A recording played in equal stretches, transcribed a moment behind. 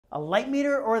A light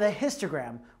meter or the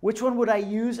histogram? Which one would I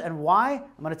use and why?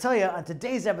 I'm going to tell you on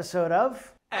today's episode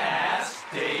of Ask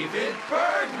David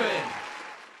Bergman.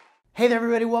 Hey there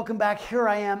everybody, welcome back. Here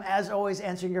I am, as always,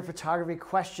 answering your photography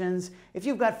questions. If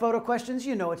you've got photo questions,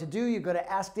 you know what to do. You go to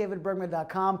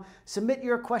askdavidbergman.com, submit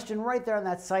your question right there on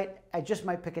that site. I just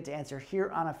might pick it to answer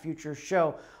here on a future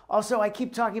show. Also, I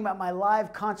keep talking about my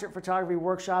live concert photography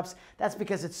workshops. That's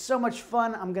because it's so much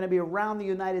fun. I'm going to be around the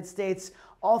United States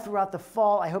all throughout the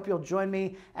fall. I hope you'll join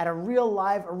me at a real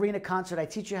live arena concert. I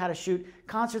teach you how to shoot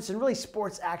concerts and really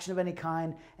sports action of any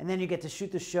kind, and then you get to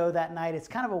shoot the show that night. It's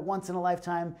kind of a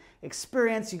once-in-a-lifetime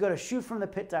experience. You go to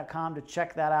shootfromthepit.com to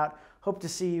check that out. Hope to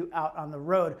see you out on the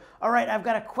road. All right, I've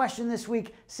got a question this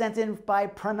week sent in by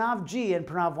Pranav G, and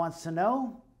Pranav wants to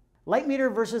know, light meter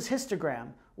versus histogram.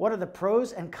 What are the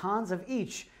pros and cons of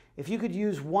each? If you could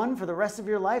use one for the rest of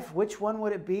your life, which one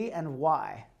would it be and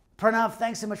why? Pranav,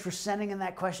 thanks so much for sending in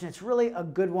that question. It's really a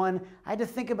good one. I had to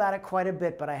think about it quite a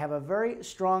bit, but I have a very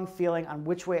strong feeling on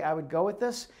which way I would go with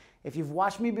this. If you've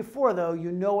watched me before, though,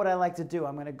 you know what I like to do.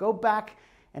 I'm going to go back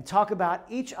and talk about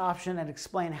each option and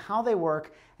explain how they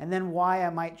work and then why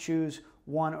I might choose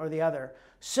one or the other.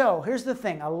 So here's the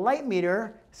thing. A light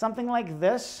meter, something like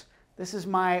this. This is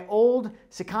my old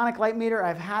Sekonic light meter.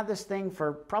 I've had this thing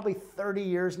for probably 30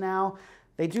 years now.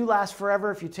 They do last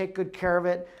forever if you take good care of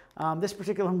it. This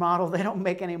particular model they don't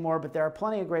make anymore, but there are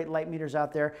plenty of great light meters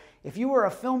out there. If you were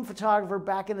a film photographer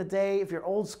back in the day, if you're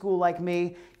old school like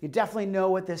me, you definitely know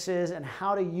what this is and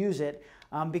how to use it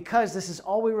because this is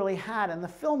all we really had in the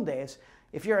film days.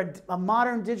 If you're a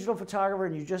modern digital photographer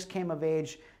and you just came of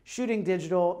age shooting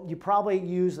digital, you probably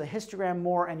use the histogram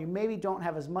more and you maybe don't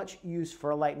have as much use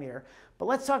for a light meter. But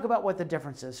let's talk about what the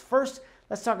difference is. First,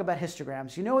 let's talk about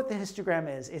histograms. You know what the histogram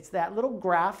is. It's that little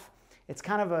graph. It's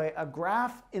kind of a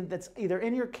graph that's either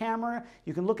in your camera.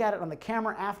 You can look at it on the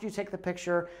camera after you take the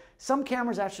picture. Some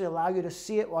cameras actually allow you to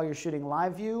see it while you're shooting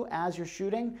live view as you're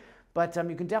shooting. But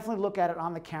you can definitely look at it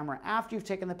on the camera after you've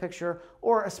taken the picture,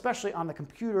 or especially on the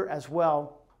computer as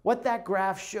well. What that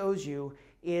graph shows you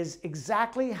is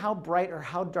exactly how bright or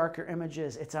how dark your image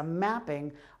is. It's a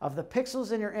mapping of the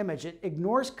pixels in your image. It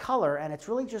ignores color, and it's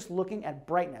really just looking at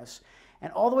brightness.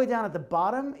 And all the way down at the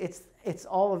bottom, it's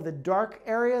all of the dark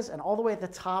areas, and all the way at the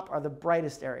top are the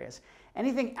brightest areas.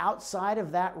 Anything outside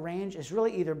of that range is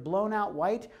really either blown out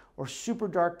white or super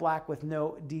dark black with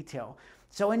no detail.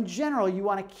 So in general, you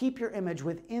want to keep your image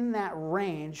within that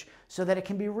range so that it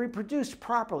can be reproduced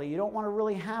properly. You don't want to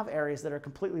really have areas that are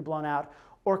completely blown out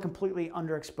or completely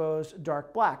underexposed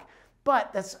dark black.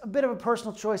 But that's a bit of a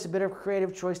personal choice, a bit of a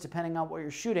creative choice depending on what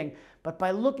you're shooting. But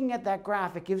by looking at that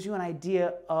graph, it gives you an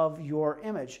idea of your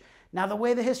image. Now, the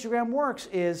way the histogram works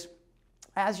is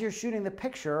as you're shooting the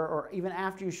picture, or even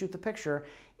after you shoot the picture,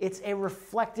 it's a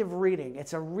reflective reading.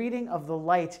 It's a reading of the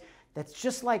light that's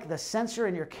just like the sensor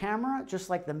in your camera, just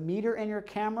like the meter in your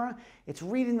camera. It's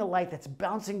reading the light that's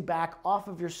bouncing back off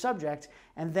of your subject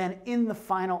and then in the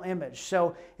final image.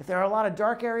 So if there are a lot of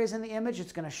dark areas in the image,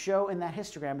 it's going to show in that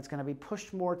histogram. It's going to be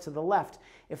pushed more to the left.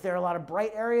 If there are a lot of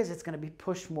bright areas, it's going to be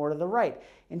pushed more to the right.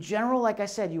 In general, like I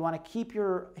said, you want to keep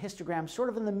your histogram sort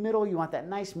of in the middle. You want that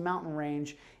nice mountain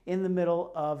range in the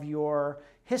middle of your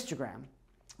histogram.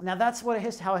 Now that's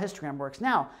how a histogram works.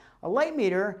 Now, a light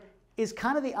meter is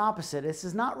kind of the opposite. This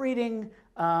is not reading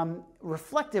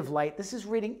reflective light. This is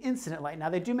reading incident light. Now,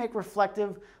 they do make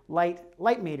reflective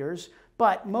light meters,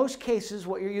 but most cases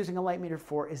what you're using a light meter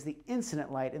for is the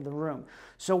incident light in the room.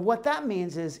 So what that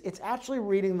means is it's actually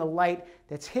reading the light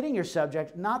that's hitting your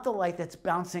subject, not the light that's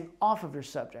bouncing off of your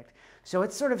subject. So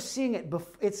it's sort of seeing it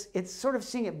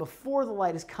before the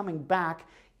light is coming back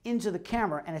into the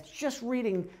camera, and it's just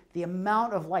reading the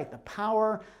amount of light, the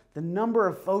power, the number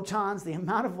of photons, the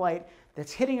amount of light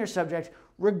that's hitting your subject,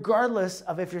 regardless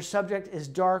of if your subject is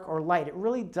dark or light. It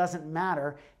really doesn't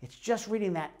matter. It's just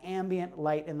reading that ambient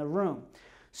light in the room.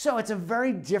 So it's a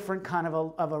very different kind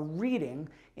of a reading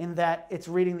in that it's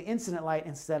reading the incident light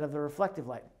instead of the reflective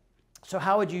light. So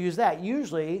how would you use that?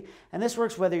 Usually, and this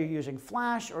works whether you're using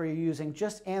flash or you're using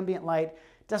just ambient light,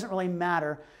 doesn't really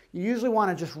matter. You usually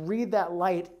want to just read that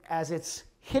light as it's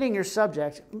hitting your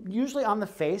subject, usually on the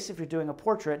face if you're doing a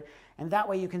portrait, and that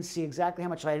way you can see exactly how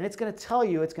much light. And it's going to tell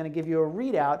you, it's going to give you a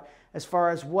readout as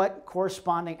far as what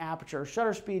corresponding aperture or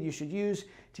shutter speed you should use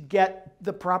to get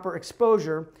the proper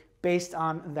exposure based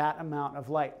on that amount of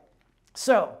light.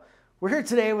 So we're here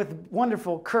today with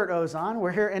wonderful Kurt Ozon.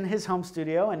 We're here in his home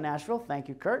studio in Nashville. Thank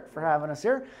you, Kurt, for having us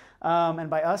here. And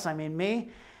by us, I mean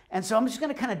me. And so I'm just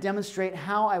going to kind of demonstrate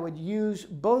how I would use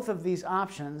both of these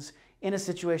options in a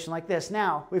situation like this.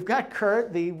 Now, we've got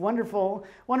Kurt, the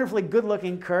wonderfully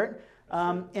good-looking Kurt,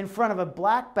 in front of a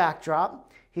black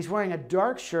backdrop. He's wearing a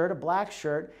dark shirt, a black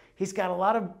shirt. He's got a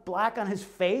lot of black on his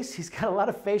face. He's got a lot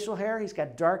of facial hair. He's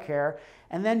got dark hair.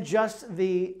 And then just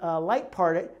the light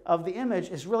part of the image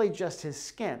is really just his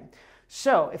skin.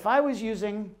 So if I was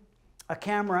using a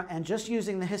camera and just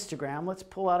using the histogram, let's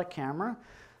pull out a camera.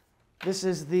 This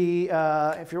is the,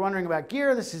 if you're wondering about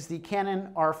gear, this is the Canon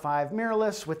R5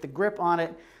 mirrorless with the grip on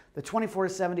it, the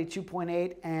 24-70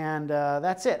 2.8, and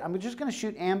that's it. I'm just going to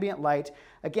shoot ambient light.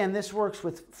 Again, this works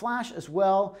with flash as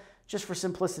well. Just for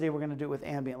simplicity, we're going to do it with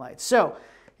ambient light. So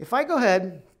if I go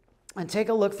ahead and take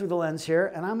a look through the lens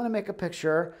here, and I'm going to make a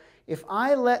picture, if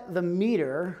I let the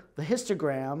meter, the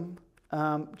histogram,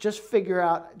 just figure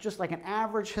out just like an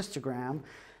average histogram,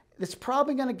 it's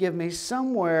probably going to give me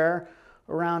somewhere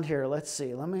around here. Let's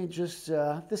see. Let me just,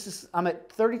 I'm at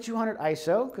 3200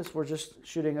 ISO because we're just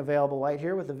shooting available light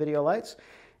here with the video lights.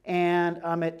 And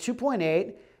I'm at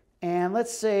 2.8 and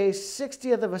let's say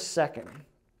 60th of a second.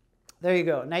 There you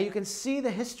go. Now you can see the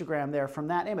histogram there from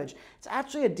that image. It's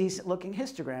actually a decent looking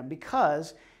histogram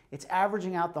because it's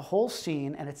averaging out the whole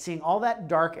scene and it's seeing all that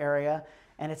dark area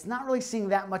and it's not really seeing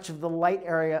that much of the light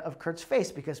area of Kurt's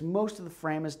face because most of the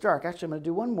frame is dark. Actually, I'm going to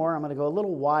do one more. I'm going to go a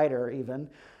little wider even.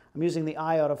 I'm using the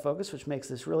eye autofocus, which makes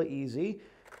this really easy.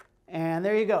 And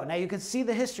there you go. Now you can see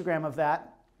the histogram of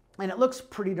that, and it looks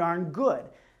pretty darn good.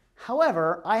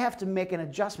 However, I have to make an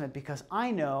adjustment because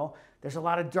I know there's a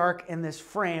lot of dark in this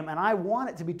frame, and I want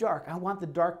it to be dark. I want the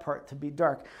dark part to be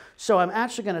dark. So I'm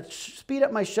actually going to speed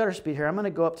up my shutter speed here. I'm going to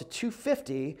go up to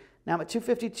 250. Now I'm at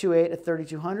 250, 2.8 at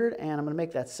 3200, and I'm going to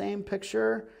make that same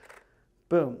picture.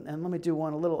 Boom. And let me do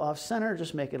one a little off-center,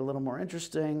 just make it a little more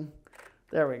interesting.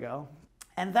 There we go.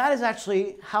 And that is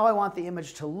actually how I want the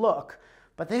image to look.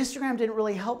 But the histogram didn't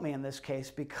really help me in this case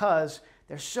because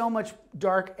there's so much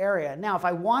dark area. Now, if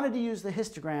I wanted to use the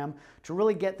histogram to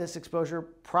really get this exposure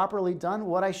properly done,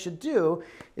 what I should do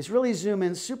is really zoom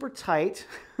in super tight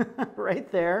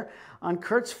right there on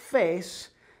Kurt's face.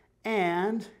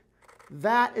 And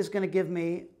that is going to give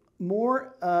me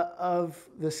more of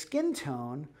the skin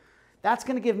tone. That's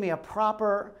going to give me a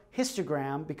proper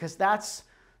histogram because that's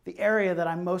the area that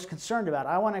I'm most concerned about.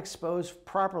 I want to expose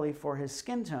properly for his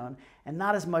skin tone and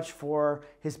not as much for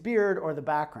his beard or the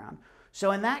background. So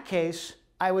in that case,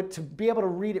 to be able to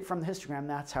read it from the histogram,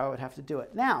 that's how I would have to do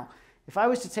it. Now, if I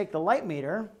was to take the light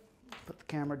meter, put the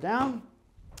camera down,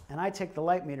 and I take the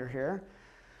light meter here.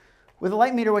 With a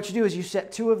light meter, what you do is you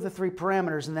set 2 of the 3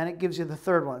 parameters, and then it gives you the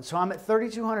third one. So I'm at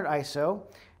 3200 ISO,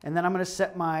 and then I'm going to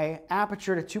set my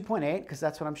aperture to 2.8, because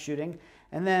that's what I'm shooting.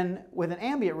 And then with an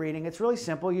ambient reading, it's really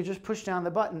simple. You just push down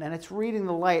the button, and it's reading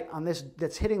the light on this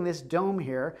that's hitting this dome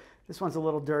here. This one's a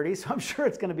little dirty, so I'm sure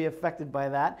it's going to be affected by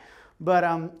that. But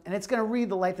and it's going to read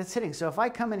the light that's hitting. So if I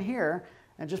come in here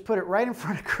and just put it right in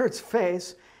front of Kurt's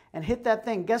face and hit that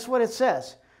thing, guess what it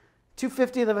says?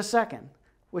 2/50th of a second,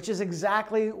 which is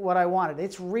exactly what I wanted.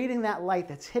 It's reading that light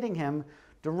that's hitting him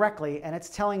directly, and it's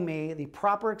telling me the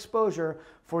proper exposure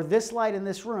for this light in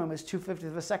this room is 2/50th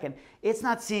of a second. It's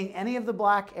not seeing any of the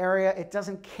black area. It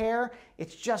doesn't care.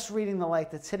 It's just reading the light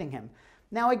that's hitting him.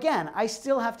 Now again, I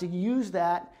still have to use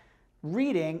that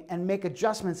reading and make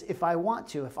adjustments if I want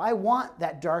to. If I want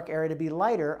that dark area to be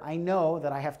lighter, I know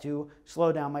that I have to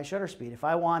slow down my shutter speed. If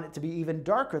I want it to be even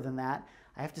darker than that,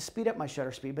 I have to speed up my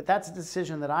shutter speed. But that's a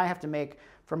decision that I have to make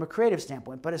from a creative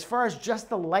standpoint. But as far as just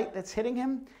the light that's hitting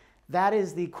him, that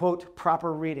is the, quote,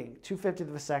 proper reading, 2/50th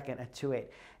of a second at 2.8.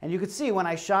 And you could see when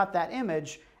I shot that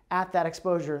image at that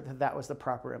exposure that that was the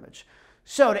proper image.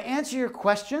 So to answer your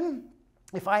question,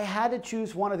 if I had to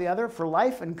choose one or the other for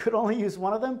life and could only use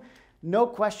one of them, no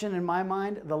question in my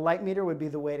mind, the light meter would be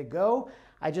the way to go.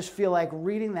 I just feel like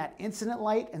reading that incident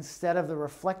light instead of the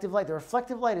reflective light. The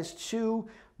reflective light is too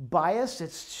biased.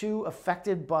 It's too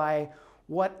affected by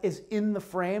what is in the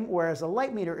frame, whereas a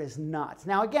light meter is not.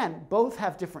 Now again, both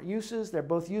have different uses. They're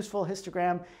both useful.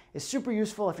 Histogram is super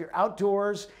useful if you're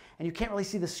outdoors and you can't really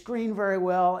see the screen very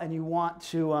well and you want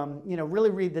to really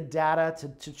read the data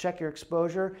to check your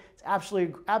exposure. It's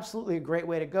absolutely a great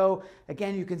way to go.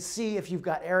 Again, you can see if you've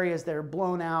got areas that are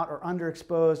blown out or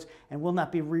underexposed and will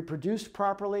not be reproduced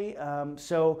properly.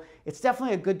 So it's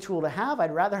definitely a good tool to have.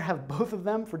 I'd rather have both of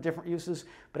them for different uses,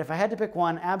 but if I had to pick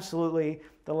one, absolutely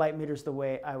the light meter is the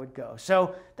way I would go.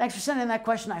 So thanks for sending in that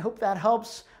question. I hope that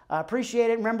helps. Appreciate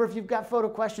it. Remember, if you've got photo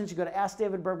questions, you go to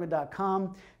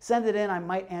AskDavidBergman.com. Send it in. I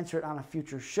might answer it on a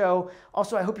future show.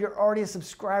 Also, I hope you're already a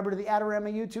subscriber to the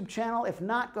Adorama YouTube channel. If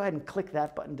not, go ahead and click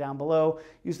that button down below.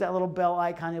 Use that little bell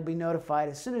icon. You'll be notified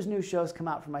as soon as new shows come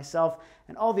out for myself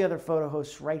and all the other photo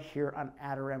hosts right here on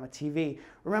Adorama TV.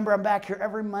 Remember, I'm back here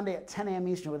every Monday at 10 a.m.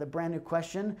 Eastern with a brand new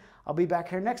question. I'll be back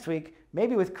here next week,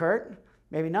 maybe with Kurt,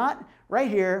 Maybe not. Right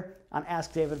here on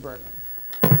Ask David Bergman.